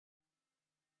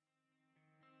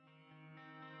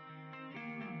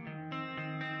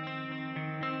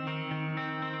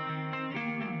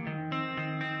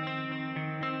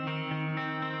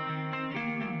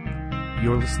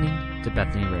You're listening to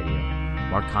Bethany Radio.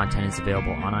 More content is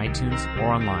available on iTunes or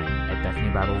online at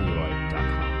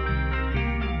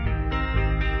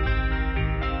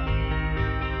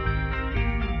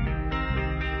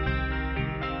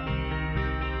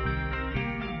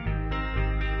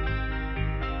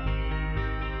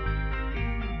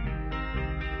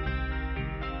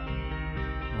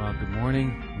Well, good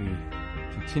morning. We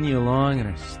continue along in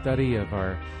our study of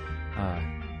our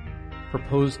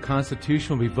proposed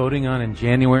constitution we'll be voting on in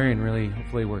January, and really,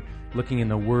 hopefully, we're looking in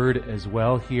the Word as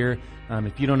well here.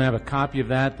 If you don't have a copy of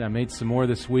that, I made some more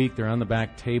this week. They're on the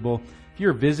back table. If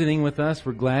you're visiting with us,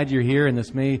 we're glad you're here, and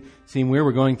this may seem weird.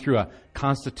 We're going through a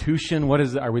constitution. What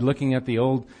is it? Are we looking at the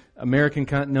old American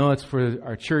No, it's for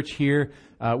our church here.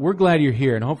 We're glad you're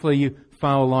here, and hopefully you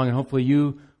follow along, and hopefully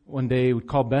you one day would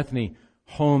call Bethany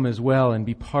home as well and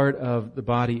be part of the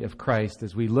body of Christ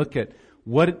as we look at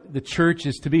what the church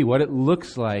is to be, what it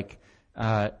looks like.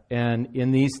 And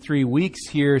in these 3 weeks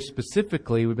here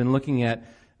specifically, we've been looking at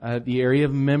the area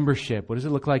of membership. What does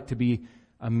it look like to be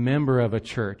a member of a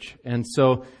church? And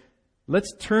so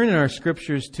let's turn in our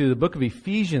scriptures to the book of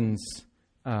Ephesians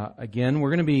again.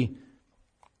 We're going to be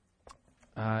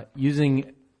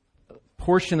using a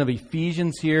portion of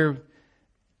Ephesians here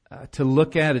to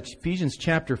look at. It's Ephesians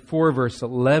chapter 4, verse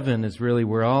 11 is really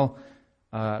where I'll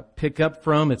pick up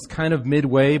from. It's kind of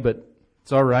midway, but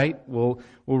it's all right. We'll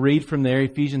read from there,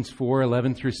 Ephesians 4,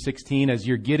 11 through 16. As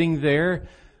you're getting there,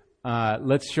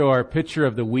 let's show our picture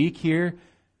of the week here.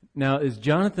 Now, is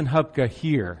Jonathan Hupka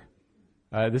here?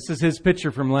 This is his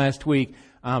picture from last week.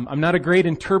 I'm not a great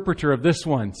interpreter of this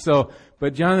one,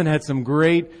 but Jonathan had some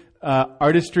great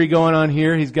artistry going on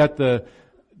here. He's got the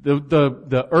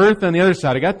earth on the other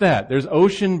side. I got that. There's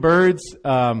ocean, birds,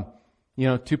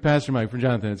 two Pastor Mike for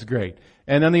Jonathan. It's great.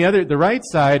 And on the right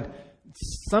side,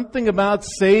 something about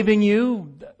saving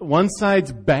you. One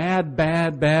side's bad,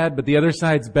 but the other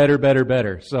side's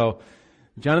better. So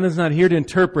Jonathan's not here to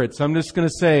interpret, so I'm just going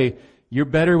to say you're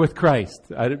better with Christ.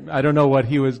 I don't know what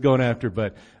he was going after,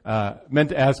 but meant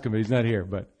to ask him, but he's not here.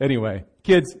 But anyway,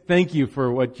 kids, thank you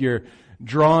for what you're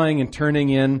drawing and turning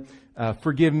in.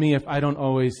 Forgive me if I don't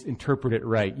always interpret it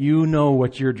right. You know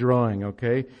what you're drawing,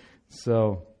 okay?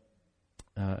 So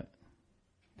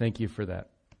thank you for that.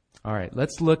 All right,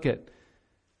 let's look at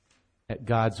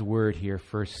God's Word here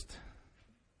first.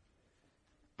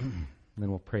 And then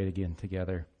we'll pray it again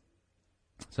together.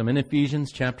 So I'm in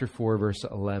Ephesians chapter 4, verse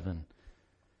 11.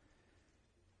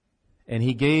 And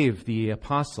He gave the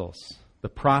apostles, the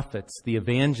prophets, the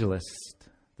evangelists,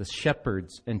 the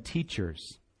shepherds, and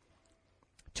teachers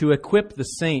to equip the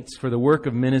saints for the work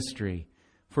of ministry,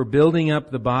 for building up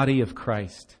the body of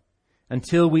Christ,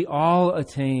 until we all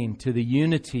attain to the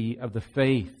unity of the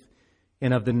faith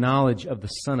and of the knowledge of the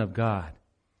Son of God,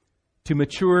 to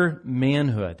mature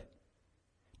manhood,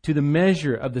 to the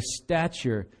measure of the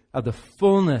stature of the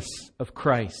fullness of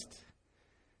Christ,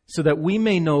 so that we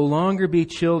may no longer be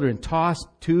children tossed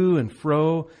to and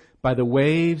fro by the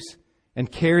waves and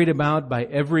carried about by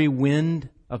every wind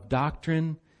of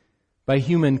doctrine, by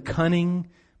human cunning,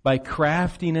 by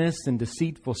craftiness and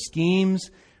deceitful schemes.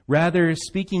 Rather,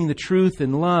 speaking the truth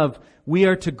in love, we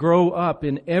are to grow up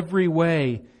in every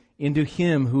way into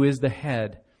Him who is the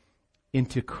head,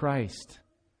 into Christ,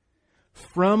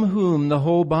 from whom the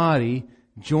whole body,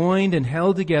 joined and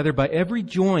held together by every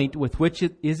joint with which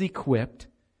it is equipped,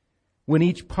 when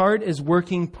each part is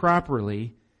working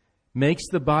properly, makes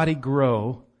the body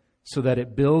grow so that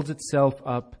it builds itself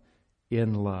up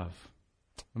in love.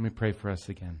 Let me pray for us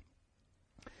again.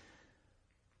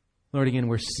 Lord, again,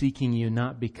 we're seeking You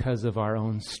not because of our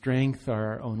own strength or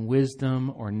our own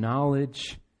wisdom or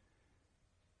knowledge.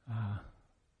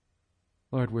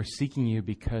 Lord, we're seeking You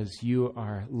because You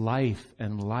are life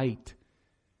and light.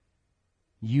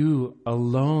 You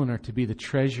alone are to be the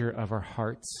treasure of our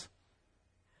hearts.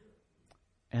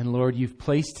 And Lord, You've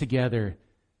placed together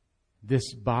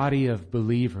this body of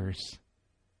believers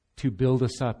to build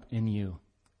us up in You.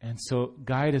 And so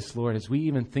guide us, Lord, as we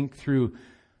even think through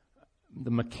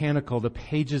the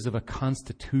pages of a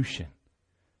constitution.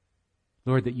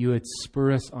 Lord, that You would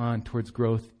spur us on towards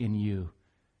growth in You.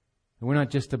 And we're not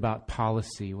just about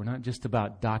policy. We're not just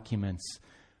about documents.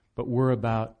 But we're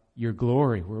about Your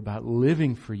glory. We're about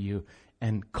living for You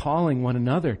and calling one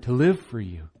another to live for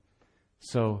You.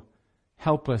 So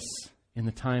help us in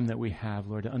the time that we have,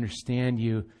 Lord, to understand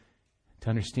You, to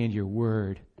understand Your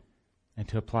Word, and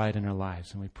to apply it in our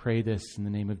lives. And we pray this in the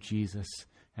name of Jesus,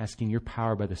 asking Your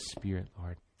power by the Spirit,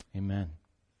 Lord. Amen.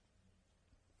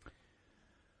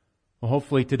 Well,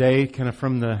 hopefully today, kind of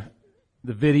from the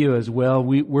video as well,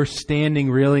 we're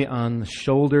standing really on the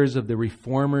shoulders of the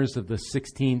reformers of the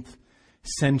 16th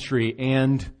century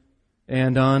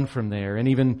and on from there, and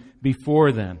even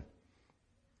before then.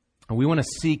 And we want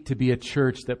to seek to be a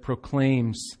church that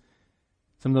proclaims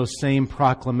some of those same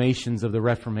proclamations of the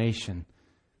Reformation,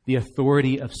 the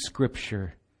authority of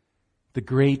Scripture, the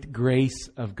great grace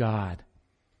of God,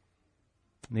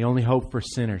 and the only hope for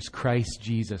sinners, Christ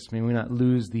Jesus. May we not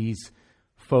lose these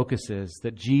focuses,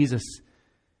 that Jesus,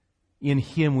 in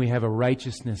Him we have a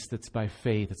righteousness that's by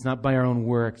faith. It's not by our own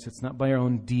works. It's not by our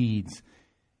own deeds.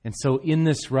 And so in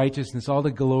this righteousness, all the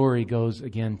glory goes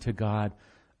again to God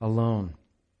alone.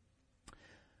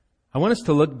 I want us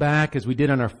to look back, as we did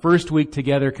on our first week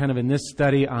together, kind of in this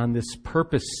study, on this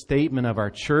purpose statement of our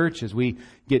church, as we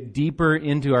get deeper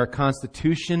into our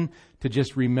constitution, to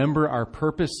just remember our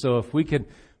purpose. So if we could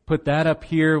put that up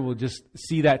here, we'll just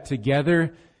see that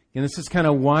together. And this is kind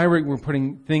of why we're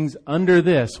putting things under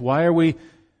this. Why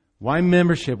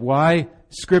membership? Why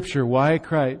Scripture? Why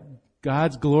Christ?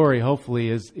 God's glory, hopefully,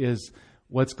 is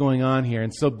what's going on here.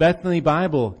 And so Bethany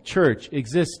Bible Church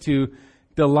exists to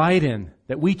delight in,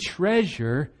 that we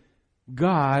treasure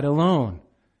God alone.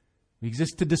 We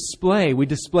exist to display. We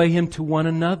display Him to one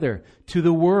another, to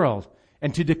the world,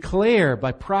 and to declare,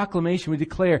 by proclamation, we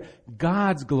declare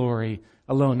God's glory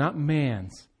alone, not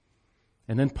man's.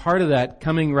 And then part of that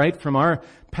coming right from our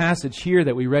passage here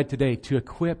that we read today, to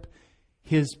equip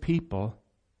His people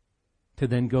to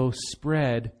then go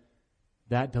spread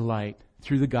that delight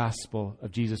through the gospel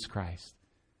of Jesus Christ.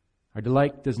 Our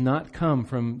delight does not come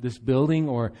from this building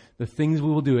or the things we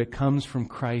will do. It comes from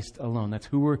Christ alone. That's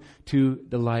who we're to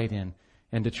delight in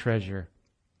and to treasure.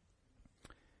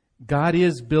 God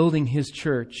is building His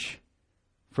church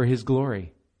for His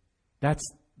glory. That's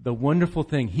the wonderful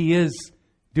thing. He is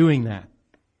doing that.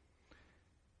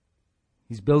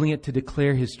 He's building it to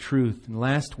declare His truth. And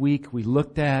last week we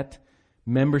looked at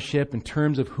membership in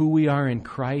terms of who we are in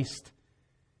Christ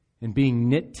and being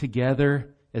knit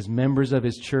together as members of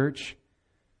His church,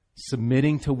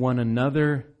 submitting to one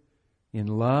another in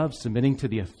love, submitting to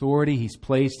the authority He's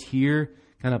placed here,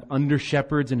 kind of under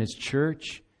shepherds in His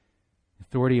church,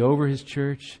 authority over His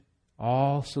church,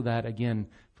 all so that, again,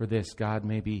 for this, God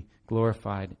may be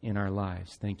glorified in our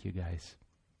lives. Thank you, guys.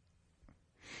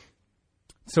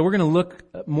 So we're going to look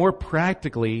more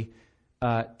practically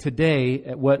today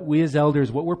at what we as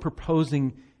elders, what we're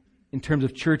proposing in terms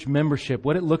of church membership,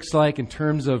 what it looks like in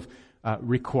terms of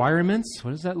requirements.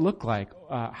 What does that look like?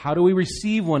 How do we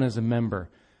receive one as a member?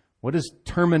 What is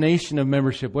termination of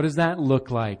membership? What does that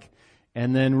look like?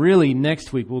 And then really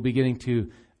next week we'll be getting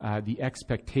to the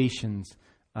expectations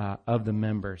of the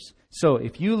members. So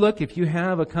if you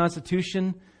have a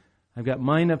constitution, I've got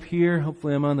mine up here.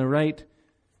 Hopefully I'm on the right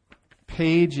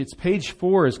page. It's page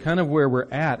 4 is kind of where we're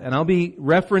at. And I'll be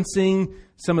referencing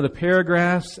some of the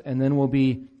paragraphs, and then we'll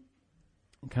be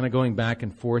kind of going back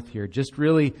and forth here. Just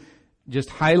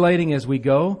highlighting as we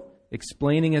go,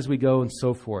 explaining as we go, and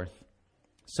so forth.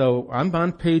 So I'm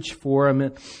on page 4.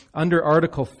 I'm under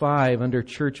Article 5, under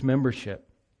church membership.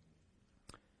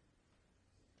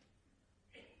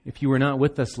 If you were not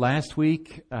with us last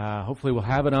week, hopefully we'll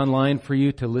have it online for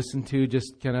you to listen to,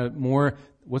 just kind of more,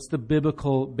 what's the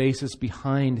biblical basis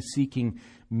behind seeking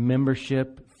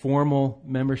membership, formal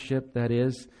membership, that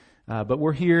is. But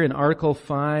we're here in Article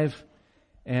 5,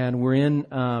 and we're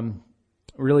in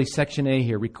really Section A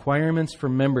here, requirements for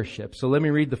membership. So let me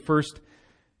read the first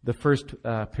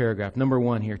paragraph, number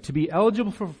 1 here. To be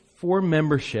eligible for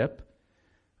membership,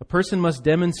 a person must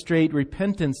demonstrate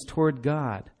repentance toward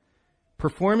God,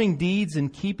 performing deeds in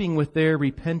keeping with their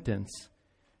repentance,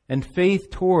 and faith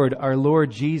toward our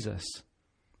Lord Jesus,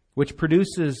 which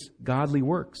produces godly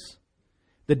works.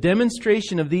 The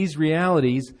demonstration of these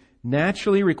realities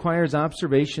naturally requires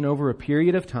observation over a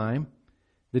period of time.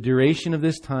 The duration of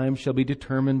this time shall be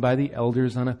determined by the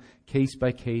elders on a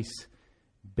case-by-case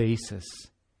basis.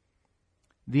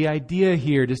 The idea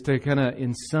here, just to kind of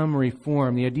in summary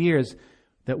form, the idea is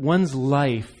that one's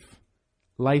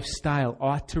lifestyle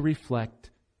ought to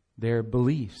reflect their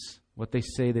beliefs, what they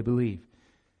say they believe.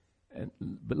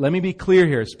 But let me be clear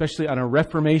here, especially on a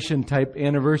Reformation type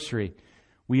anniversary.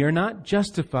 We are not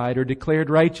justified or declared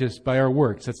righteous by our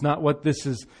works. That's not what this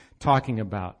is talking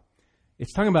about.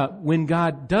 It's talking about when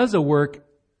God does a work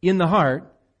in the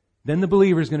heart, then the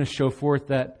believer is going to show forth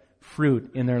that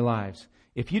fruit in their lives.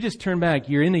 If you just turn back,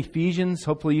 you're in Ephesians.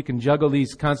 Hopefully you can juggle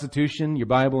these Constitution, your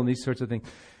Bible, and these sorts of things.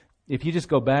 If you just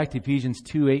go back to Ephesians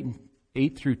 2,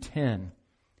 8 through 10.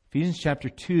 Ephesians chapter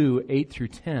 2, 8 through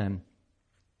 10.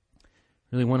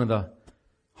 Really one of the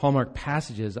hallmark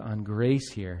passages on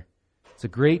grace here. It's a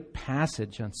great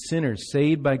passage on sinners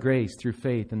saved by grace through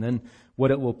faith, and then what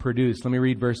it will produce. Let me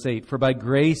read verse 8. For by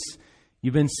grace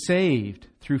You've been saved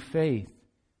through faith.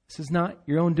 This is not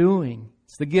your own doing.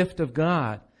 It's the gift of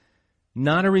God,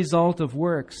 not a result of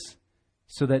works,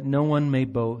 so that no one may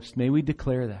boast. May we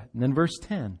declare that. And then verse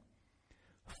 10.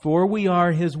 For we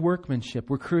are His workmanship.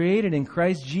 We're created in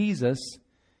Christ Jesus,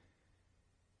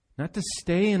 not to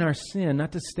stay in our sin,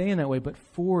 not to stay in that way, but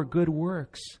for good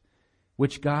works,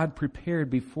 which God prepared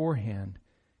beforehand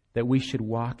that we should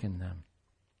walk in them.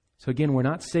 So again, we're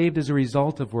not saved as a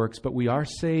result of works, but we are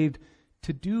saved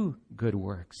to do good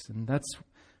works. And that's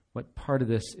what part of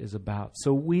this is about.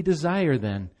 So we desire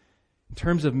then, in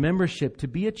terms of membership, to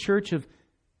be a church of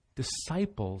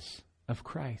disciples of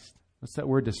Christ. What's that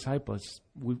word, disciples?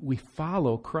 We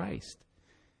follow Christ.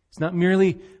 It's not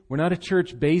merely, we're not a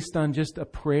church based on just a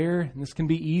prayer, and this can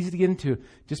be easy to get into,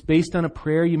 just based on a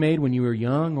prayer you made when you were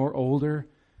young or older,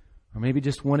 or maybe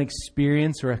just one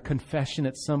experience or a confession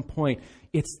at some point.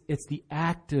 It's the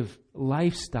active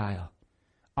lifestyle.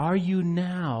 Are you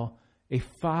now a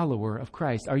follower of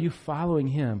Christ? Are you following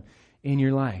Him in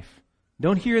your life?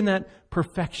 Don't hear in that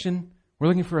perfection. We're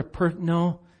looking for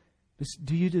no.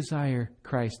 Do you desire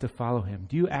Christ, to follow Him?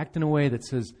 Do you act in a way that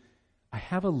says, I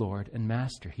have a Lord and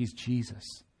Master. He's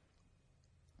Jesus.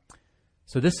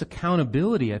 So this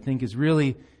accountability, I think, is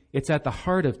really, it's at the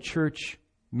heart of church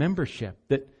membership.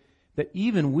 That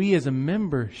even we as a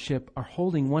membership are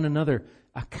holding one another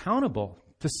accountable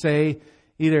to say,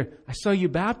 either, I saw you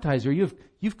baptized, or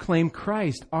you've claimed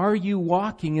Christ. Are you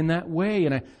walking in that way?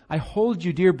 And I hold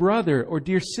you, dear brother or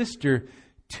dear sister,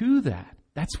 to that.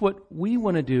 That's what we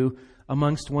want to do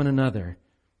amongst one another.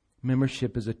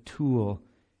 Membership is a tool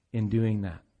in doing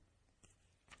that.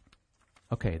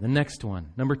 Okay, the next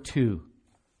one, number 2,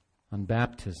 on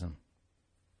baptism.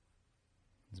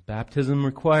 Is baptism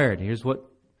required? Here's what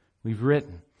we've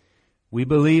written. We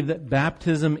believe that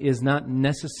baptism is not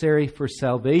necessary for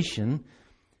salvation,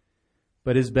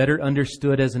 but is better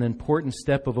understood as an important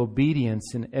step of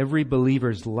obedience in every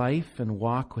believer's life and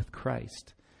walk with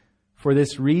Christ. For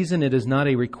this reason, it is not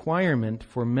a requirement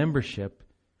for membership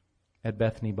at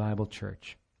Bethany Bible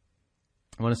Church.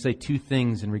 I want to say 2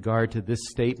 things in regard to this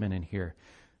statement in here.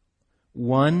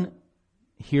 One,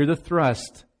 hear the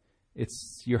thrust.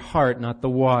 It's your heart, not the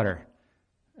water.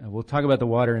 We'll talk about the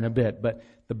water in a bit, but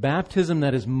the baptism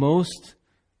that is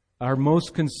our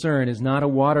most concern is not a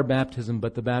water baptism,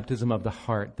 but the baptism of the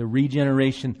heart, the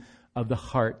regeneration of the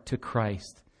heart to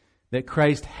Christ. That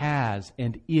Christ has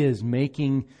and is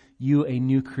making you a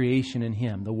new creation in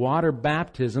Him. The water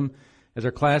baptism, as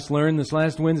our class learned this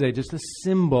last Wednesday, just a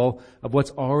symbol of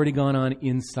what's already gone on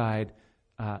inside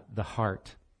the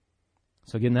heart.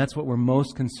 So again, that's what we're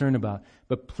most concerned about.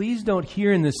 But please don't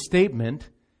hear in this statement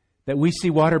that we see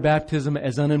water baptism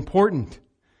as unimportant.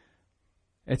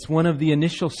 It's one of the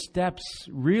initial steps,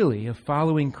 really, of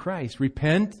following Christ.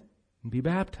 Repent and be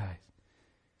baptized.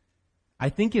 I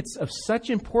think it's of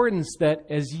such importance that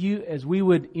as we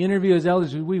would interview as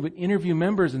elders, we would interview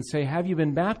members and say, have you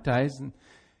been baptized?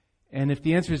 And if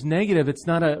the answer is negative, it's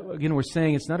not we're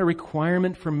saying it's not a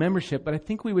requirement for membership, but I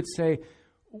think we would say,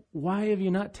 why have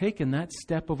you not taken that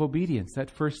step of obedience, that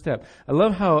first step? I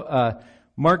love how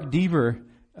Mark Dever,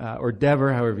 or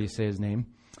Dever, however you say his name,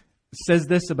 says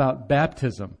this about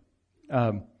baptism.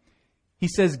 He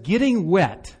says, getting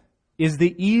wet is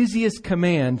the easiest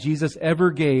command Jesus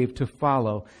ever gave to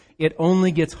follow. It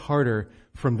only gets harder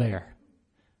from there.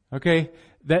 Okay?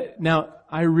 Now,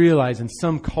 I realize in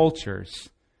some cultures,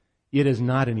 it is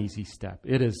not an easy step.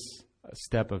 It is a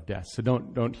step of death. So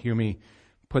don't hear me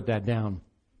put that down.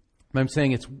 But I'm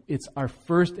saying it's our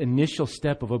first initial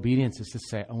step of obedience is to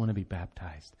say, I want to be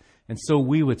baptized. And so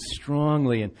we would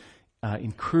strongly and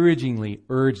encouragingly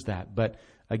urge that. But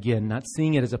again, not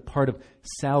seeing it as a part of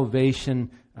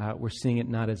salvation, we're seeing it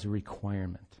not as a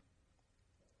requirement.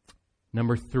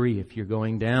 Number 3, if you're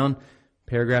going down,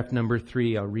 paragraph number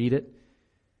 3, I'll read it.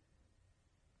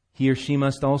 He or she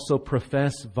must also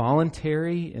profess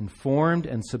voluntary, informed,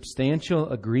 and substantial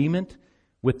agreement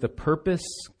with the purpose,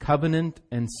 covenant,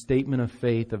 and statement of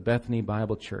faith of Bethany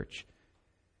Bible Church.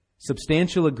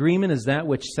 Substantial agreement is that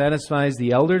which satisfies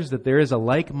the elders that there is a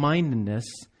like-mindedness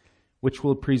which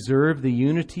will preserve the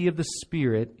unity of the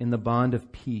Spirit in the bond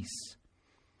of peace.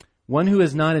 One who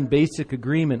is not in basic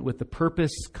agreement with the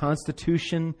purpose,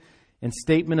 constitution, and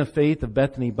statement of faith of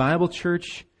Bethany Bible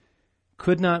Church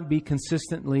could not be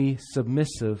consistently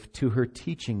submissive to her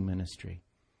teaching ministry.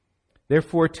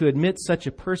 Therefore, to admit such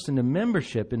a person to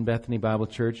membership in Bethany Bible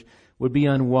Church would be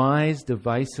unwise,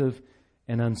 divisive,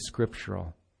 and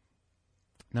unscriptural.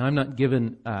 Now, I'm not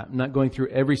going through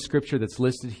every scripture that's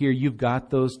listed here. You've got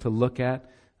those to look at.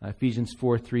 Ephesians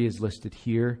 4:3 is listed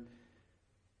here.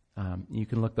 You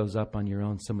can look those up on your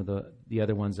own, some of the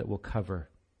other ones that we'll cover.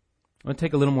 I want to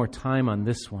take a little more time on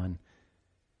this one.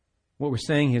 What we're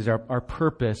saying is our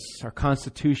purpose, our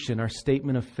constitution, our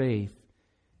statement of faith,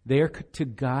 they are to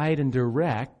guide and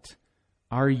direct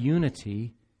our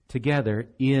unity together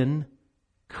in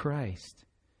Christ.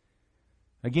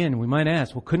 Again, we might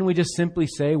ask, well, couldn't we just simply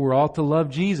say we're all to love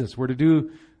Jesus? We're to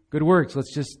do good works.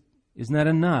 Isn't that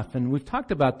enough? And we've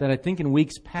talked about that, I think, in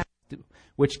weeks past,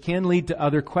 which can lead to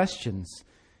other questions.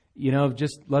 Of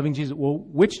just loving Jesus. Well,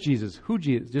 which Jesus? Who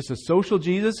Jesus? Just a social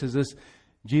Jesus? Is this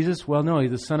Jesus? Well, no,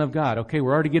 He's the Son of God. Okay,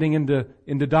 we're already getting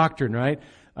into doctrine, right?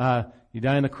 He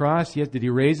died on the cross. Yes. Did He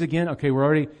raise again? Okay,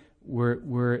 we're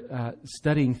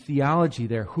studying theology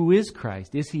there. Who is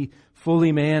Christ? Is He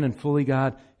fully man and fully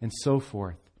God, and so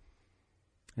forth?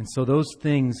 And so those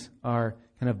things are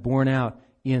kind of borne out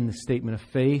in the statement of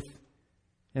faith.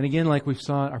 And again, like we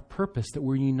saw, our purpose, that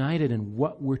we're united in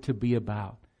what we're to be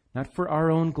about. Not for our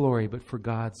own glory, but for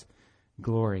God's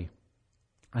glory.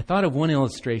 I thought of one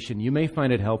illustration. You may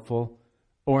find it helpful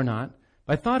or not.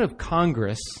 I thought of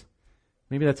Congress.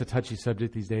 Maybe that's a touchy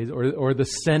subject these days. Or the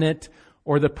Senate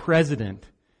or the President.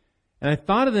 And I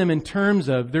thought of them in terms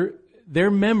of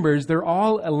their members. They're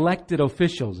all elected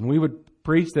officials. And we would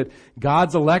preach that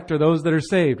God's elect are those that are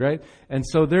saved, right? And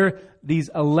so they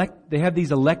have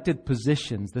these elected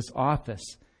positions, this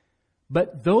office.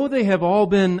 But though they have all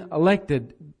been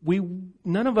elected,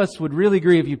 none of us would really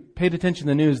agree, if you paid attention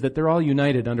to the news, that they're all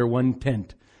united under one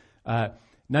tent.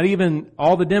 Not even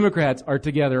all the Democrats are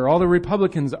together, all the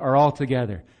Republicans are all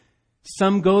together.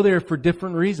 Some go there for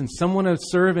different reasons. Some want to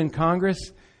serve in Congress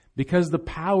because the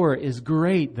power is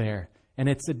great there and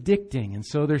it's addicting, and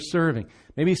so they're serving.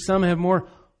 Maybe some have more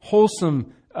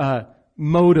wholesome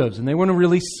motives and they want to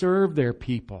really serve their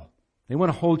people. They want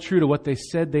to hold true to what they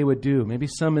said they would do. Maybe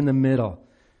some in the middle.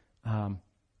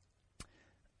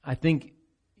 I think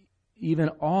they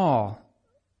all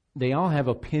have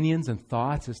opinions and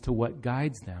thoughts as to what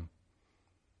guides them.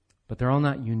 But they're all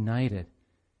not united.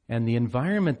 And the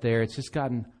environment there, it's just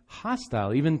gotten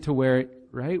hostile, even to where,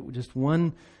 right,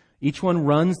 each one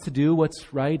runs to do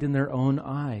what's right in their own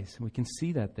eyes. And we can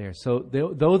see that there. So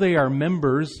though they are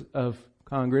members of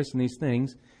Congress and these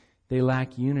things, they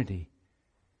lack unity.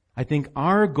 I think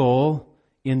our goal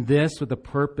in this, with the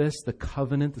purpose, the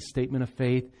covenant, the statement of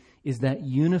faith, is that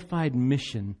unified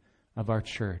mission of our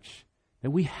church.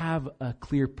 That we have a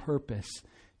clear purpose.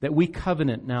 That we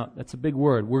covenant. Now, that's a big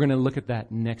word. We're going to look at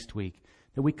that next week.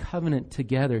 That we covenant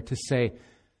together to say,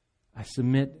 I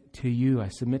submit to you. I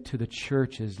submit to the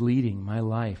church as leading my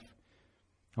life.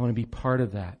 I want to be part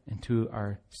of that, and to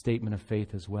our statement of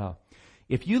faith as well.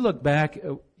 If you look back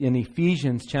in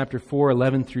Ephesians chapter 4,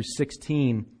 11 through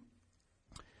 16,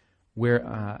 where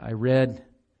I read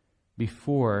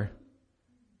before,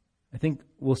 I think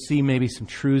we'll see maybe some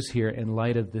truths here in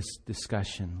light of this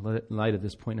discussion, in light of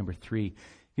this point number 3. If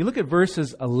you look at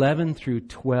verses 11 through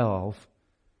 12,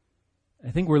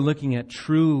 I think we're looking at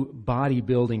true body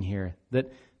building here.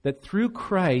 That through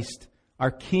Christ,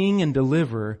 our King and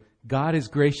Deliverer, God is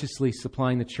graciously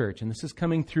supplying the church. And this is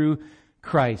coming through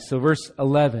Christ. So verse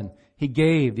 11, He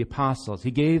gave the apostles,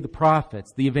 He gave the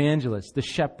prophets, the evangelists, the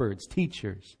shepherds,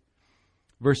 teachers.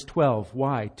 Verse 12,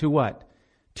 why? To what?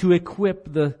 To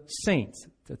equip the saints,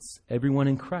 that's everyone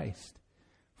in Christ,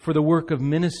 for the work of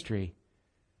ministry,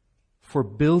 for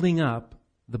building up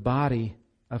the body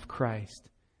of Christ.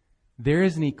 There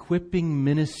is an equipping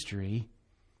ministry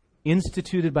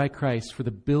instituted by Christ for the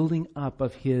building up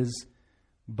of His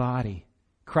body.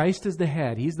 Christ is the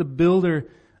head. He's the builder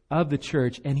of the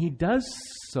church, and He does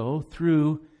so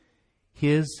through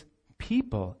His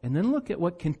people. And then look at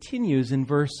what continues in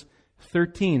verse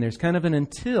 13. There's kind of an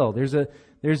until. There's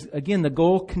again, the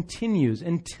goal continues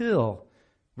until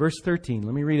verse 13.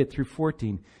 Let me read it through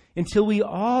 14. Until we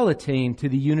all attain to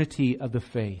the unity of the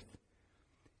faith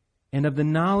and of the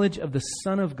knowledge of the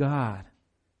Son of God,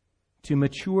 to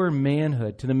mature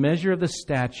manhood, to the measure of the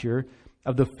stature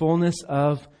of the fullness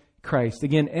of Christ.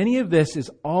 Again, any of this is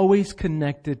always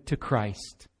connected to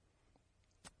Christ.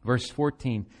 Verse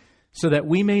 14. So that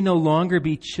we may no longer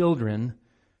be children,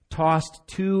 tossed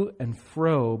to and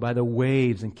fro by the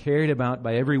waves and carried about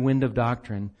by every wind of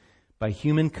doctrine, by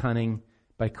human cunning,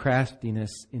 by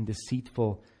craftiness in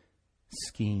deceitful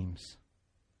schemes.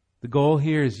 The goal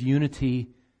here is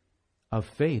unity of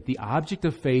faith. The object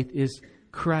of faith is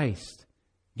Christ,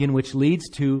 again, which leads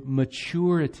to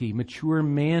maturity, mature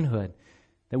manhood,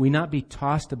 that we not be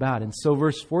tossed about. And so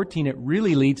verse 14, it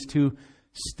really leads to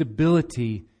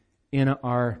stability in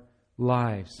our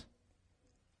lives.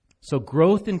 So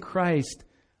growth in Christ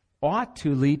ought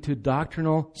to lead to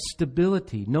doctrinal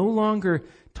stability. No longer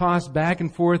tossed back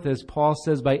and forth, as Paul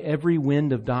says, by every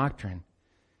wind of doctrine.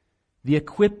 The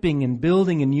equipping and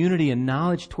building and unity and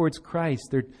knowledge towards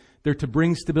Christ, they're to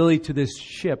bring stability to this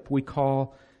ship we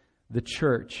call the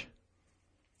church.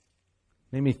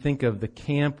 Made me think of the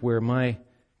camp where my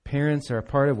parents are a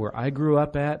part of, where I grew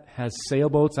up at, has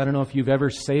sailboats. I don't know if you've ever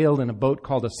sailed in a boat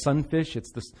called a sunfish.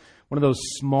 It's one of those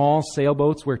small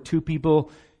sailboats where two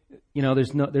people,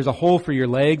 there's a hole for your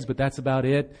legs, but that's about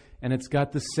it. And it's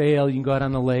got the sail. You can go out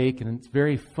on the lake, and it's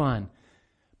very fun.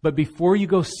 But before you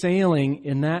go sailing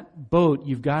in that boat,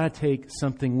 you've got to take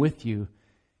something with you.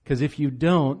 Because if you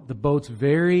don't, the boat's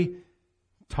very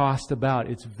tossed about.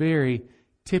 It's very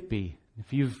tippy.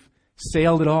 If you've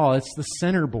sailed at all, it's the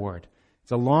centerboard.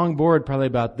 It's a long board, probably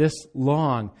about this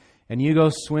long. And you go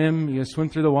swim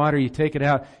through the water, you take it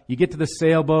out, you get to the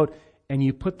sailboat, and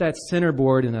you put that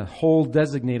centerboard in a hole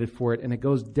designated for it, and it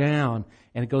goes down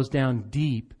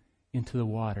deep into the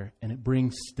water, and it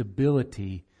brings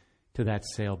stability to that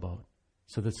sailboat,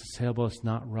 so that the sailboat's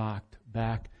not rocked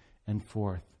back and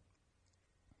forth.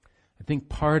 I think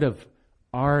part of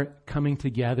our coming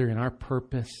together and our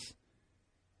purpose,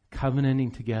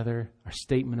 covenanting together, our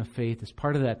statement of faith, is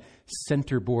part of that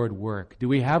centerboard work. Do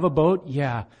we have a boat?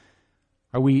 Yeah.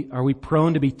 Are we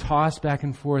prone to be tossed back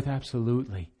and forth?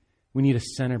 Absolutely. We need a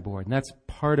centerboard, and that's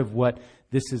part of what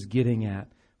this is getting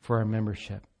at for our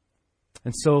membership.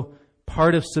 And so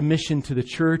part of submission to the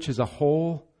church as a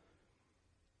whole,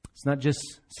 it's not just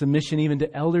submission even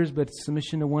to elders, but it's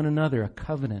submission to one another, a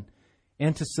covenant,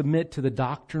 and to submit to the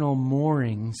doctrinal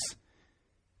moorings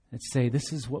that say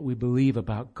this is what we believe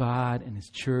about God and His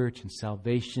church and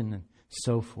salvation and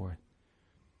so forth.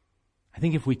 I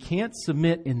think if we can't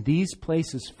submit in these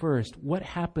places first, what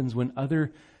happens when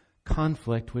other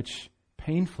conflict, which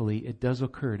painfully it does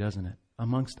occur, doesn't it?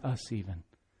 Amongst us even.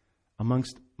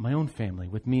 Amongst my own family,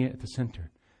 with me at the center.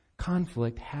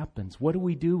 Conflict happens. What do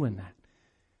we do when that?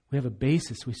 We have a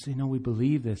basis. We say, no, we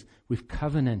believe this. We've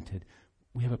covenanted.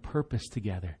 We have a purpose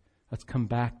together. Let's come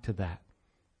back to that.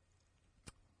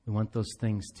 We want those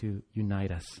things to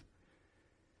unite us.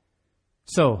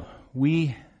 So,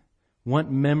 we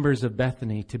want members of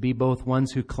Bethany to be both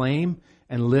ones who claim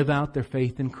and live out their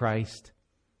faith in Christ,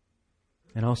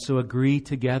 and also agree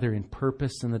together in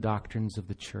purpose and the doctrines of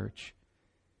the church.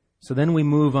 So then we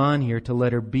move on here to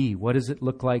letter B. What does it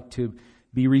look like to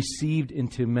be received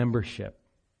into membership?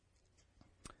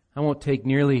 I won't take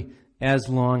nearly as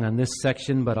long on this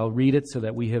section, but I'll read it so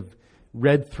that we have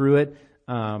read through it.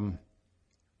 I'll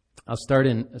start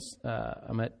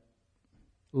I'm at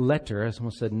letter, I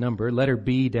almost said number, letter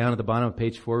B down at the bottom of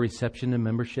page 4, reception and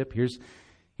membership.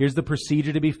 Here's the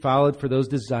procedure to be followed for those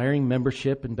desiring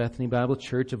membership in Bethany Bible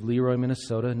Church of Leroy,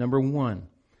 Minnesota. Number 1,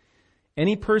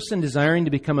 any person desiring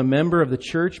to become a member of the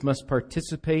church must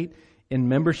participate in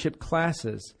membership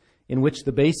classes in which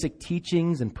the basic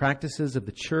teachings and practices of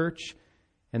the church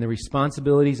and the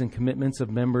responsibilities and commitments of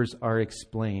members are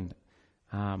explained.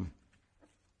 I'm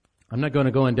not going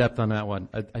to go in depth on that one.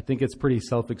 I think it's pretty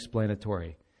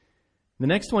self-explanatory. The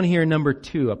next one here, number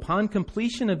 2, upon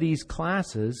completion of these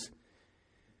classes,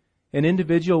 an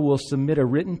individual will submit a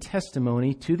written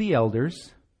testimony to the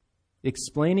elders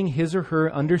explaining his or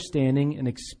her understanding and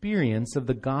experience of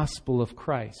the gospel of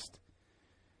Christ.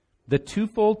 The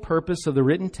twofold purpose of the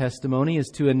written testimony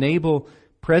is to enable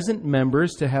present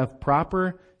members to have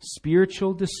proper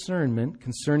spiritual discernment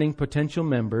concerning potential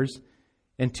members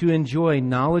and to enjoy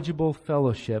knowledgeable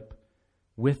fellowship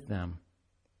with them.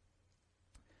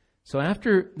 So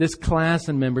after this class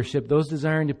and membership, those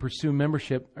desiring to pursue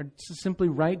membership are to simply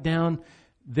write down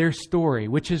their story,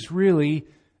 which is really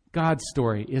God's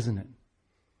story, isn't it?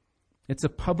 It's a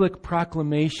public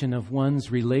proclamation of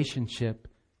one's relationship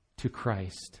to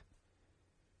Christ.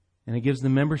 And it gives the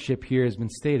membership here, has been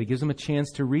stated, it gives them a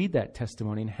chance to read that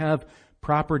testimony and have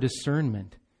proper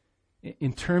discernment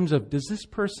in terms of, does this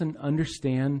person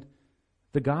understand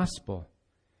the gospel?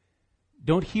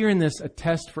 Don't hear in this a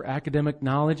test for academic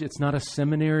knowledge. It's not a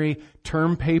seminary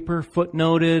term paper,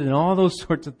 footnoted, and all those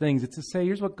sorts of things. It's to say,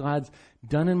 here's what God's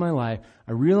done in my life.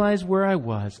 I realized where I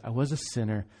was. I was a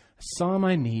sinner. I saw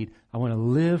my need. I want to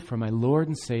live for my Lord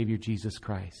and Savior, Jesus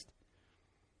Christ.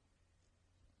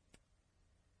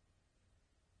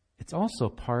 It's also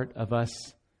part of us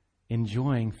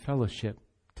enjoying fellowship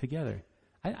together.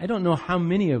 I don't know how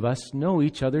many of us know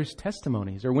each other's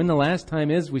testimonies, or when the last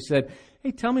time is we said,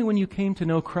 hey, tell me when you came to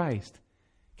know Christ.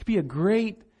 It could be a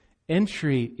great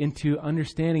entry into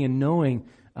understanding and knowing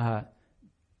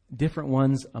different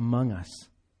ones among us.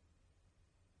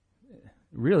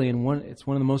 Really, it's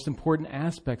one of the most important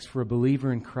aspects for a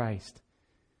believer in Christ.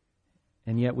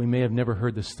 and yet we may have never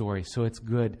heard the story. So it's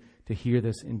good to hear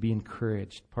this and be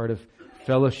encouraged, part of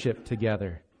fellowship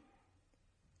together.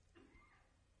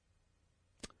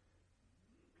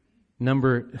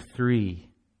 Number 3.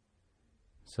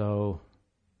 So,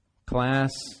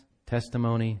 class,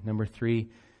 testimony. Number 3.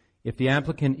 If the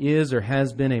applicant is or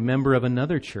has been a member of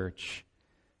another church,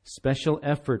 special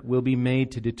effort will be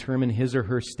made to determine his or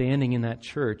her standing in that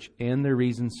church and their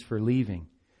reasons for leaving.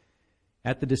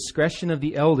 At the discretion of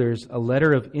the elders, a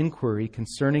letter of inquiry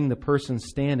concerning the person's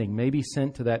standing may be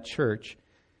sent to that church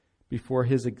before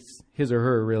his or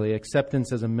her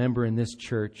acceptance as a member in this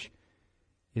church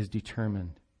is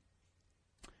determined.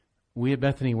 We at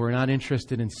Bethany, we're not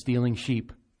interested in stealing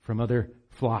sheep from other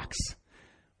flocks.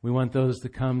 We want those to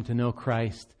come to know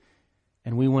Christ,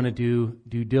 and we want to do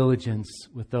due diligence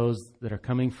with those that are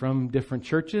coming from different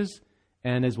churches,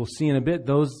 and as we'll see in a bit,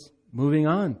 those moving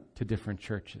on to different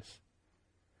churches.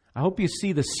 I hope you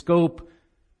see the scope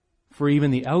for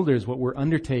even the elders. What we're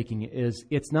undertaking is,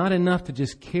 it's not enough to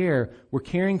just care. We're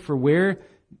caring for where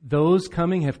those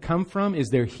coming have come from. Is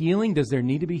there healing? Does there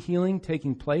need to be healing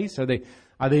taking place? Are they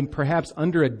perhaps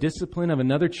under a discipline of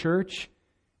another church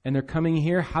and they're coming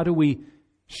here? How do we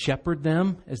shepherd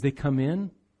them as they come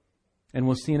in? And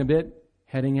we'll see in a bit,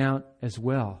 heading out as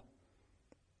well.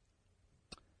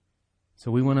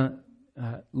 So we want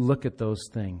to look at those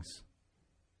things.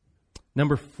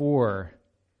 Number 4.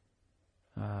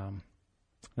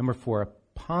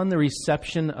 Upon the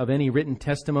reception of any written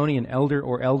testimony, an elder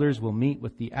or elders will meet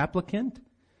with the applicant.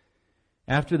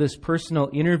 After this personal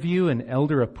interview and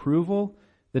elder approval,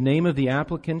 the name of the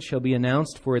applicant shall be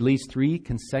announced for at least 3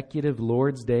 consecutive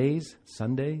Lord's days,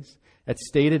 Sundays, at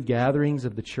stated gatherings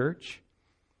of the church.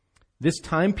 This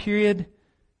time period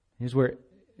is where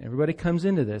everybody comes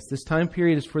into this. This time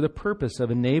period is for the purpose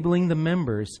of enabling the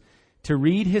members to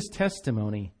read his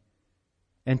testimony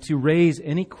and to raise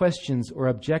any questions or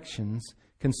objections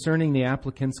concerning the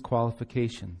applicant's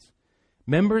qualifications.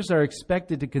 Members are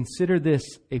expected to consider this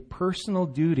a personal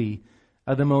duty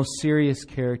of the most serious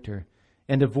character,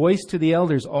 and to voice to the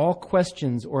elders all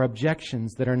questions or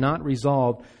objections that are not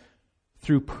resolved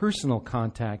through personal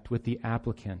contact with the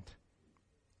applicant.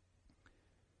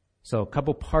 So, a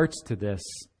couple parts to this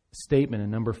statement in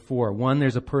number 4. 1,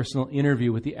 there's a personal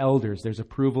interview with the elders. There's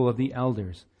approval of the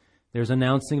elders. There's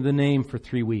announcing the name for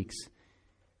 3 weeks.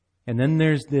 And then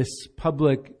there's there's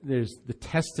the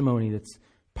testimony that's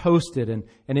posted, and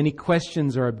any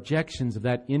questions or objections of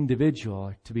that individual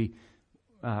are to be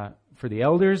for the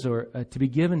elders or to be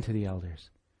given to the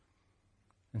elders.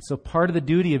 And so part of the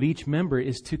duty of each member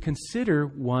is to consider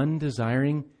one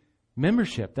desiring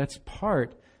membership. That's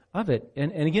part of it.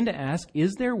 And again, to ask,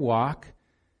 is their walk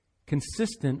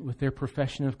consistent with their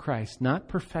profession of Christ? Not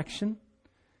perfection,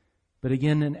 but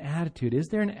again, an attitude. Is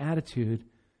there an attitude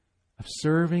of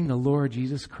serving the Lord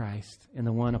Jesus Christ and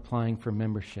the one applying for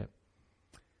membership?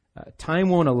 Time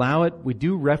won't allow it. We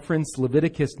do reference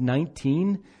Leviticus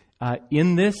 19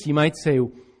 in this. You might say,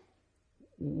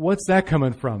 what's that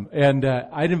coming from? And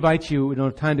I'd invite you, we don't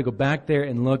have time to go back there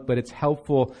and look, but it's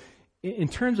helpful in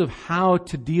terms of how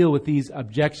to deal with these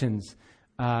objections,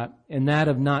 and that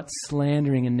of not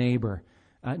slandering a neighbor,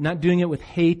 not doing it with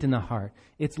hate in the heart.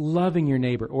 It's loving your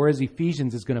neighbor, or as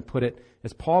Ephesians is going to put it,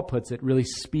 as Paul puts it, really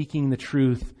speaking the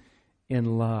truth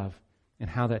in love, and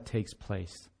how that takes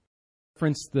place.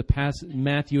 Reference the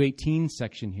Matthew 18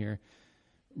 section here,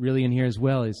 really in here as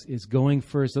well, is going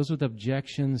first. Those with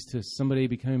objections to somebody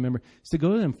becoming a member, is to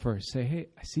go to them first. Say, hey,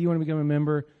 I see you want to become a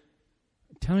member.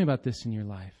 Tell me about this in your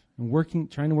life.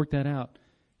 And trying to work that out.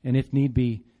 And if need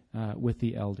be, with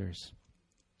the elders.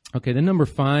 Okay, then number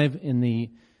 5 in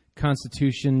the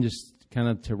Constitution, just kind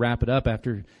of to wrap it up,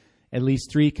 after at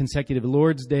least 3 consecutive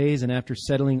Lord's days and after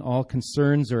settling all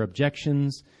concerns or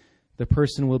objections, the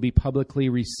person will be publicly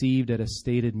received at a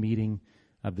stated meeting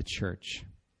of the church.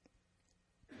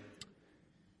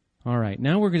 All right,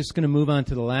 now we're just going to move on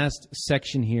to the last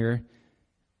section here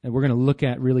that we're going to look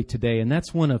at really today, and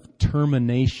that's one of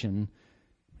termination.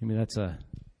 I mean, that's a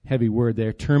heavy word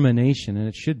there, termination, and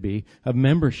it should be, of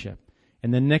membership.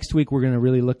 And then next week we're going to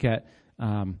really look at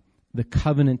the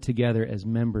covenant together as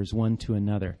members one to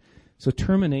another. So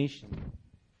termination.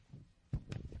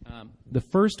 The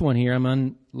first one here, I'm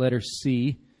on letter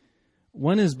C.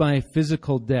 One is by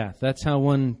physical death. That's how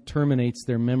one terminates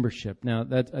their membership. Now,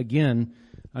 that again,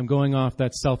 I'm going off,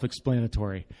 that's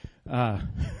self-explanatory. I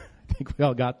think we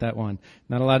all got that one.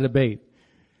 Not a lot of debate.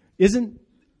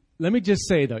 Let me just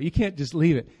say, though, you can't just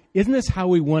leave it. Isn't this how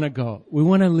we want to go? We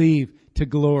want to leave to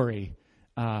glory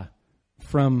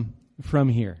from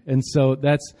here. And so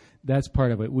that's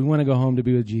part of it. We want to go home to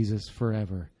be with Jesus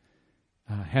forever.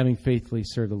 having faithfully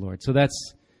served the Lord. So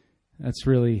that's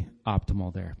really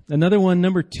optimal there. Another one,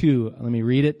 number 2, let me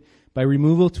read it. By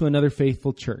removal to another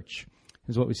faithful church.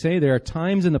 Is what we say. There are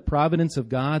times in the providence of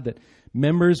God that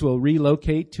members will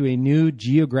relocate to a new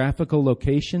geographical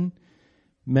location.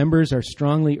 Members are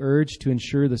strongly urged to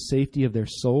ensure the safety of their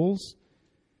souls,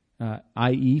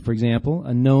 i.e., for example,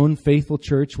 a known faithful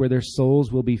church where their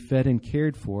souls will be fed and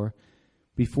cared for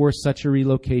before such a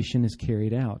relocation is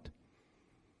carried out.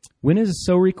 When it is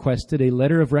so requested, a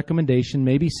letter of recommendation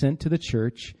may be sent to the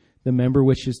church the member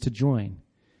wishes to join.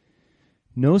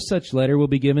 No such letter will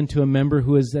be given to a member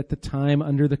who is at the time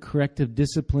under the corrective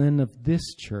discipline of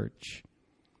this church.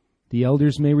 The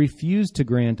elders may refuse to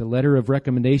grant a letter of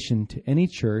recommendation to any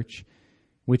church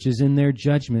which is in their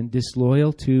judgment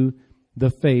disloyal to the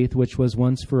faith which was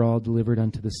once for all delivered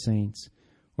unto the saints,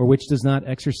 or which does not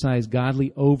exercise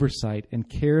godly oversight and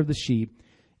care of the sheep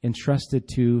entrusted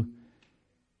to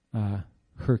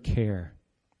her care.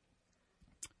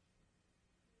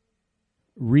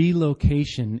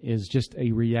 Relocation is just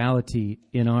a reality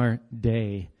in our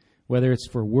day, whether it's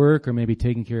for work or maybe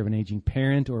taking care of an aging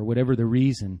parent or whatever the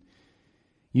reason.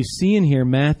 You see in here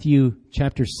Matthew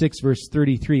chapter 6, verse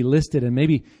 33 listed, and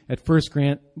maybe at first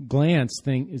glance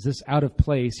think, is this out of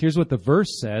place? Here's what the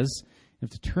verse says. You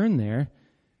have to turn there.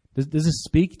 Does this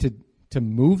speak to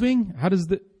moving?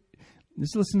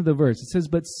 Just listen to the verse. It says,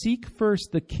 "But seek first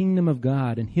the kingdom of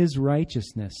God and His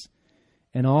righteousness,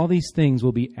 and all these things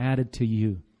will be added to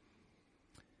you."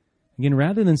 Again,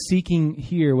 rather than seeking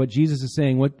here what Jesus is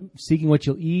saying, seeking what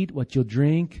you'll eat, what you'll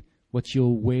drink, what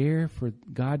you'll wear, for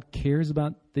God cares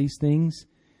about these things,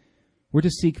 we're to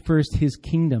seek first His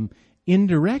kingdom.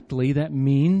 Indirectly, that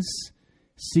means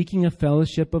seeking a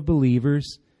fellowship of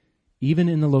believers, even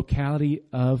in the locality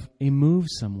of a move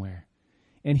somewhere.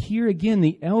 And here again,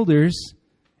 the elders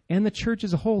and the church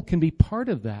as a whole can be part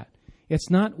of that. It's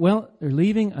not, well, they're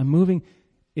leaving, I'm moving.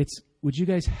 It's, would you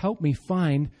guys help me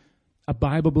find a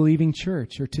Bible-believing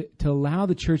church, or to allow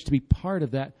the church to be part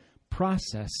of that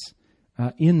process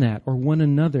in that, or one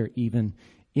another even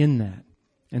in that.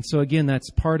 And so again, that's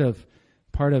part of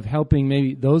helping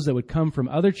maybe those that would come from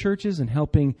other churches and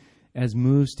helping as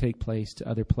moves take place to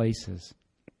other places.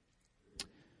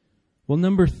 Well,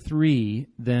 number 3,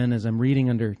 then, as I'm reading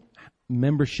under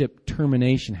membership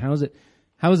termination,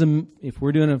 if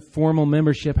we're doing a formal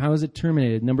membership, how is it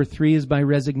terminated? Number 3 is by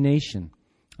resignation.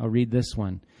 I'll read this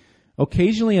one.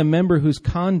 Occasionally, a member whose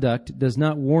conduct does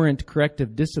not warrant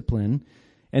corrective discipline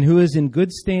and who is in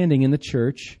good standing in the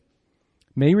church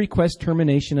may request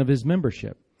termination of his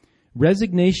membership.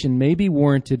 Resignation may be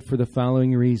warranted for the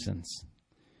following reasons.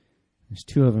 There's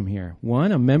 2 of them here.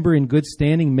 1, a member in good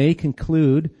standing may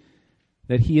conclude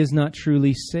that he is not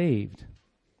truly saved.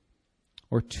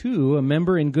 Or 2, a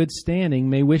member in good standing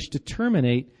may wish to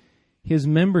terminate his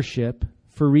membership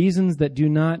for reasons that do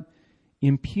not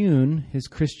impugn his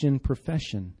Christian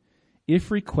profession.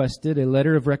 If requested, a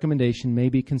letter of recommendation may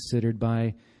be considered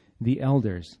by the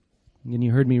elders. And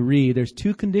you heard me read, there's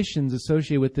 2 conditions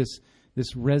associated with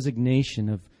this resignation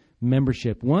of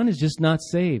membership. 1 is just not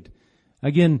saved.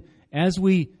 Again, as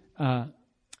we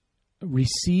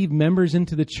receive members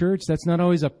into the church, that's not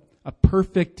always a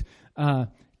perfect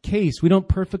case. We don't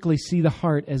perfectly see the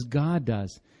heart as God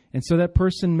does. And so that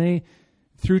person may,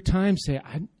 through time, say,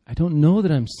 I don't know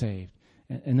that I'm saved,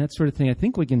 and that sort of thing. I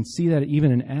think we can see that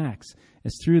even in Acts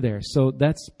as through there. So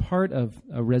that's part of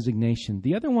a resignation.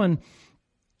 The other one,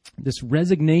 this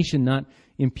resignation not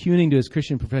impugning to his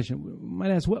Christian profession, we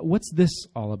might ask, what's this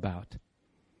all about?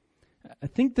 I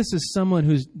think this is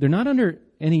someone they're not under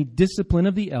any discipline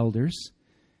of the elders,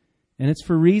 and it's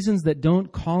for reasons that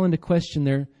don't call into question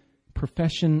their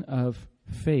profession of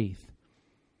faith.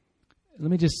 Let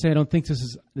me just say, I don't think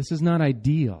this is not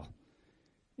ideal.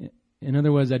 In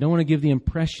other words, I don't want to give the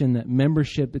impression that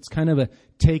membership, it's kind of a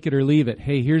take it or leave it.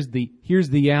 Hey, here's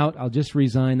the out, I'll just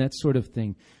resign, that sort of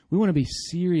thing. We want to be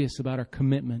serious about our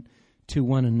commitment to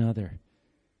one another.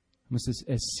 Almost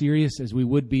as serious as we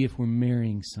would be if we're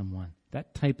marrying someone.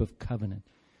 That type of covenant.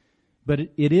 But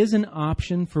it is an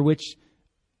option for which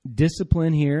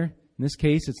discipline here, in this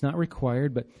case, it's not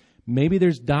required, but maybe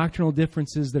there's doctrinal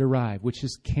differences that arrive, which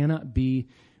just cannot be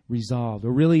resolved,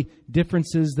 or really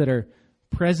differences that are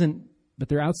present, but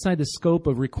they're outside the scope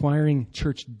of requiring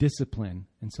church discipline.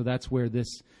 And so that's where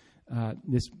this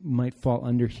might fall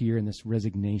under here in this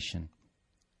resignation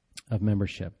of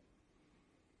membership.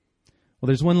 Well,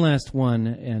 there's one last one,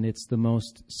 and it's the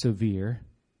most severe.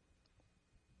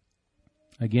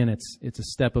 Again, it's a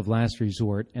step of last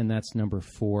resort, and that's number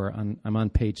 4. I'm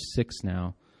on page 6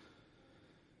 now.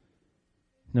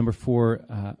 Number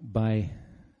 4, by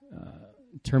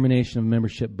termination of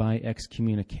membership by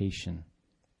excommunication.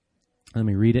 Let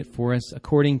me read it for us.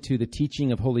 According to the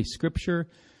teaching of Holy Scripture,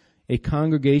 a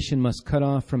congregation must cut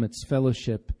off from its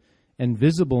fellowship and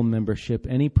visible membership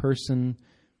any person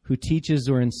who teaches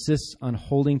or insists on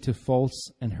holding to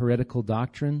false and heretical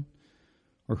doctrine,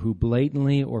 or who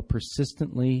blatantly or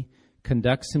persistently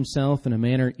conducts himself in a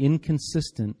manner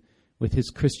inconsistent with his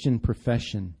Christian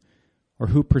profession, or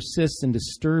who persists in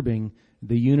disturbing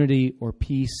the unity or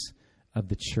peace of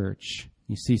the church.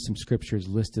 You see some scriptures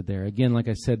listed there. Again, like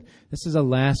I said, this is a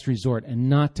last resort and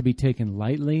not to be taken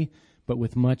lightly, but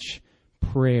with much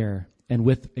prayer and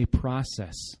with a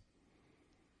process.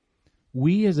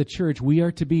 We as a church, we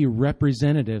are to be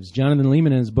representatives. Jonathan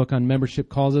Lehman in his book on membership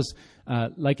calls us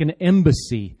like an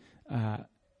embassy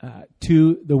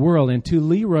to the world. And to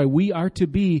Leroy, we are to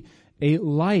be a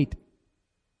light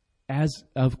as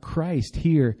of Christ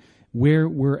here where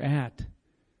we're at.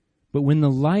 But when the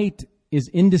light is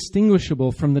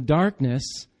indistinguishable from the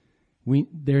darkness,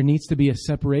 there needs to be a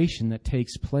separation that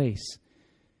takes place.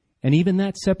 And even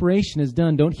that separation is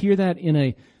done. Don't hear that in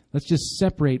a, let's just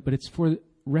separate, but it's for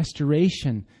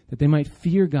restoration, that they might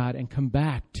fear God and come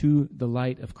back to the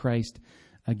light of Christ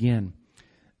again.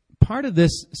 Part of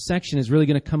this section is really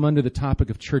going to come under the topic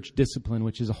of church discipline,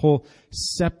 which is a whole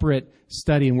separate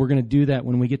study, and we're going to do that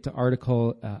when we get to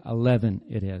Article 11,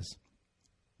 it is.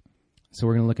 So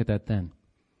we're going to look at that then.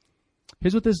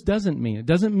 Here's what this doesn't mean. It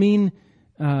doesn't mean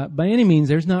by any means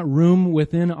there's not room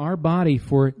within our body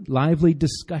for lively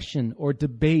discussion or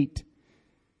debate,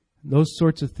 those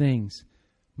sorts of things.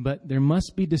 But there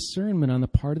must be discernment on the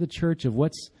part of the church of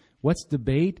what's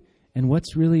debate and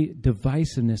what's really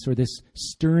divisiveness or this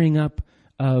stirring up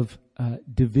of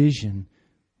division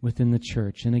within the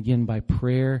church. And again, by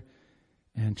prayer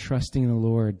and trusting the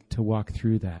Lord to walk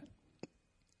through that.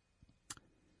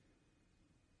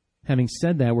 Having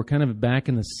said that, we're kind of back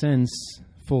in the sense,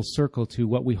 full circle to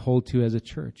what we hold to as a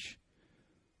church.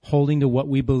 Holding to what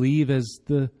we believe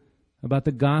about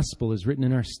the gospel is written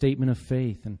in our statement of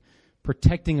faith, and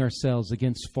protecting ourselves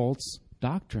against false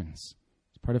doctrines.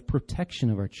 It's part of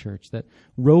protection of our church. That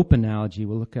rope analogy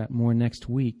we'll look at more next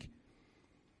week.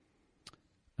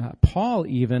 Paul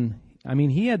even,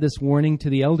 he had this warning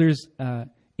to the elders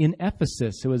in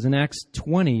Ephesus. It was in Acts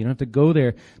 20. You don't have to go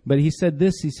there. But he said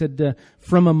this. He said,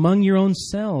 from among your own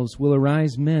selves will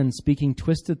arise men speaking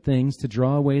twisted things to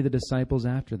draw away the disciples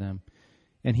after them.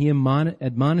 And he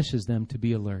admonishes them to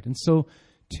be alert. And so,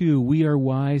 too, we are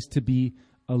wise to be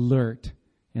alert.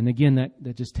 And again,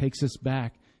 that just takes us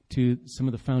back to some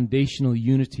of the foundational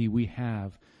unity we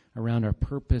have around our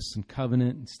purpose and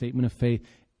covenant and statement of faith,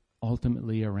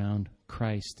 ultimately around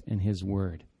Christ and His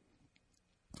Word.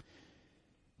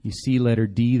 You see letter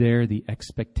D there, the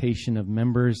expectation of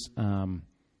members. Let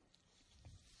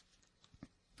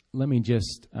me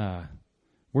just, we're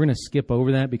going to skip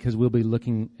over that because we'll be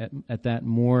looking at that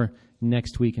more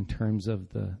next week in terms of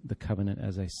the covenant,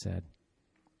 as I said.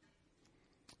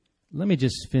 Let me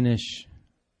just finish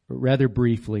rather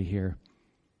briefly here.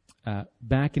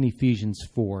 Back in Ephesians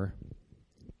 4,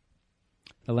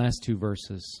 the last two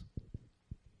verses.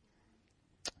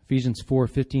 Ephesians 4,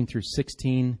 15 through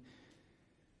 16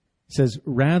 says,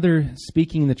 rather,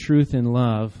 speaking the truth in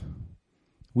love,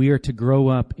 we are to grow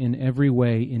up in every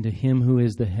way into Him who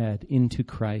is the head, into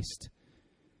Christ,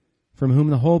 from whom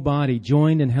the whole body,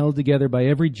 joined and held together by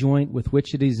every joint with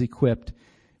which it is equipped,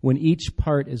 when each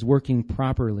part is working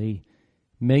properly,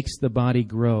 makes the body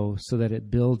grow so that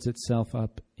it builds itself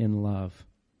up in love.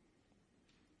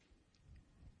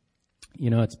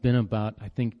 It's been about,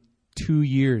 2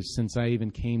 years since I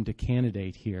even came to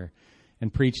candidate here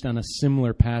and preached on a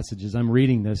similar passage. As I'm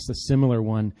reading this, a similar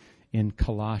one in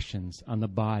Colossians on the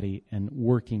body and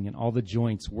working and all the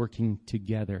joints working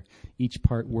together, each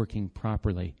part working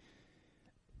properly.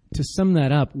 To sum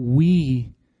that up,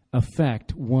 we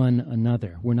affect one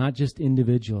another. We're not just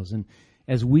individuals. And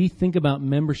as we think about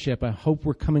membership, I hope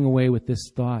we're coming away with this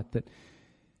thought that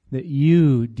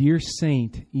you, dear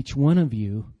saint, each one of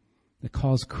you that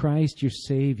calls Christ your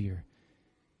Savior,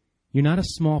 you're not a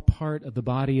small part of the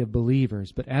body of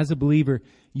believers, but as a believer,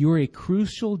 you're a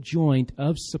crucial joint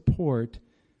of support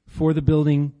for the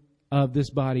building of this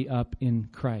body up in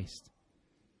Christ.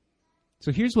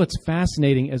 So here's what's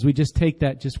fascinating as we just take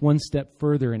that just one step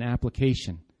further in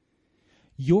application.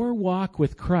 Your walk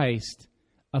with Christ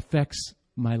affects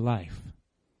my life.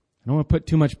 I don't want to put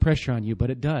too much pressure on you, but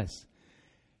it does.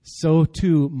 So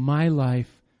too, my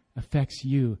life affects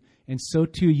you. And so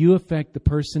too, you affect the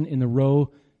person in the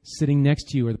row sitting next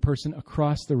to you, or the person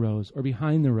across the rows or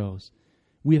behind the rows.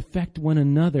 We affect one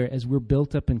another as we're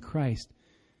built up in Christ.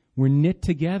 We're knit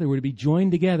together. We're to be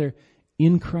joined together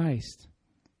in Christ.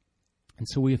 And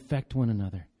so we affect one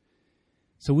another.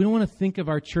 So we don't want to think of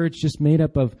our church just made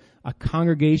up of a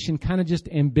congregation, kind of just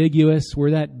ambiguous.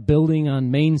 We're that building on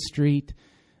Main Street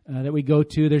that we go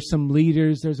to. There's some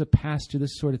leaders, there's a pastor,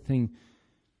 this sort of thing.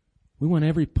 We want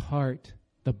every part,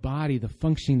 the body, the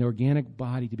functioning, the organic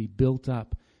body to be built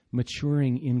up,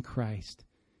 maturing in Christ.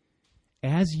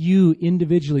 As you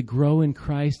individually grow in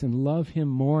Christ and love Him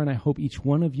more, and I hope each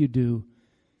one of you do,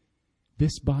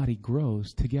 this body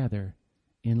grows together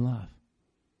in love.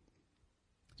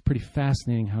 It's pretty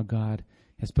fascinating how God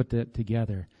has put that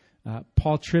together.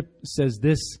 Paul Tripp says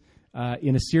this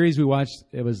in a series we watched,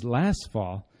 it was last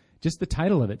fall, just the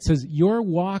title of it. It says, "Your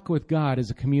walk with God is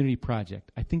a community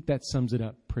project." I think that sums it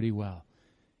up pretty well.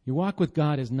 Your walk with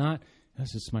God is not,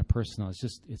 this is my personal,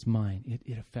 it's mine.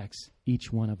 It affects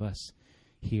each one of us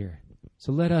here.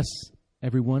 So let us,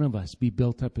 every one of us, be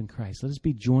built up in Christ. Let us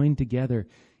be joined together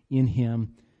in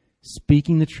Him,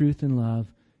 speaking the truth in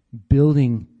love,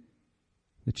 building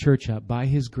the church up by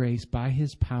His grace, by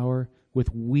His power,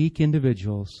 with weak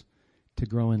individuals to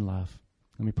grow in love.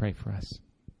 Let me pray for us.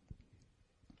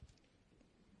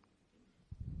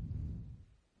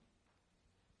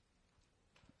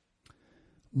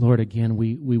 Lord, again,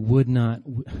 we would not,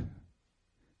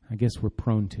 I guess we're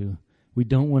prone to, we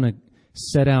don't want to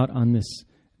set out on this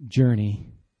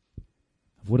journey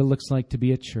of what it looks like to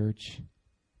be a church,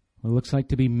 what it looks like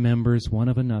to be members one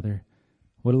of another,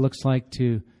 what it looks like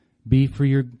to be for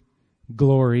your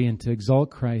glory and to exalt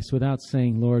Christ without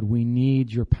saying, Lord, we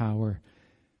need your power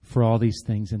for all these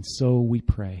things. And so we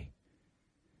pray.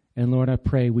 And Lord, I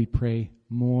pray we pray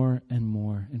more and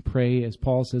more and pray, as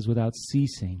Paul says, without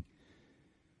ceasing,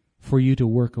 for you to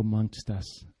work amongst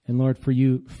us. And Lord, for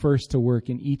you first to work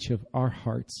in each of our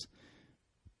hearts,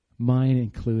 mine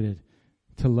included,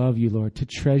 to love you, Lord, to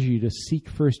treasure you, to seek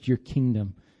first your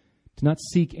kingdom, to not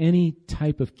seek any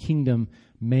type of kingdom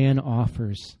man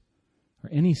offers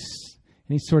or any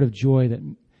sort of joy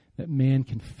that man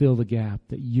can fill the gap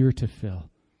that you're to fill.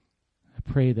 I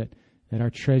pray that our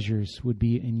treasures would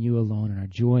be in you alone, and our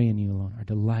joy in you alone, our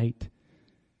delight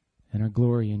and our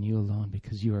glory in you alone,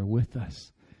 because you are with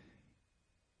us.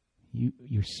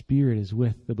 Your Spirit is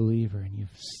with the believer, and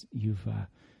you've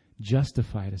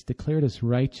justified us, declared us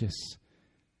righteous.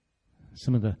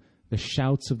 Some of the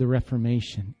shouts of the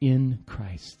Reformation in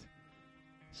Christ.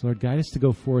 So Lord, guide us to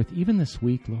go forth even this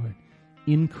week, Lord,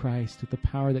 in Christ with the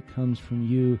power that comes from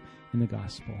you in the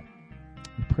gospel.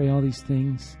 We pray all these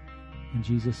things in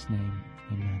Jesus' name.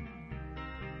 Amen.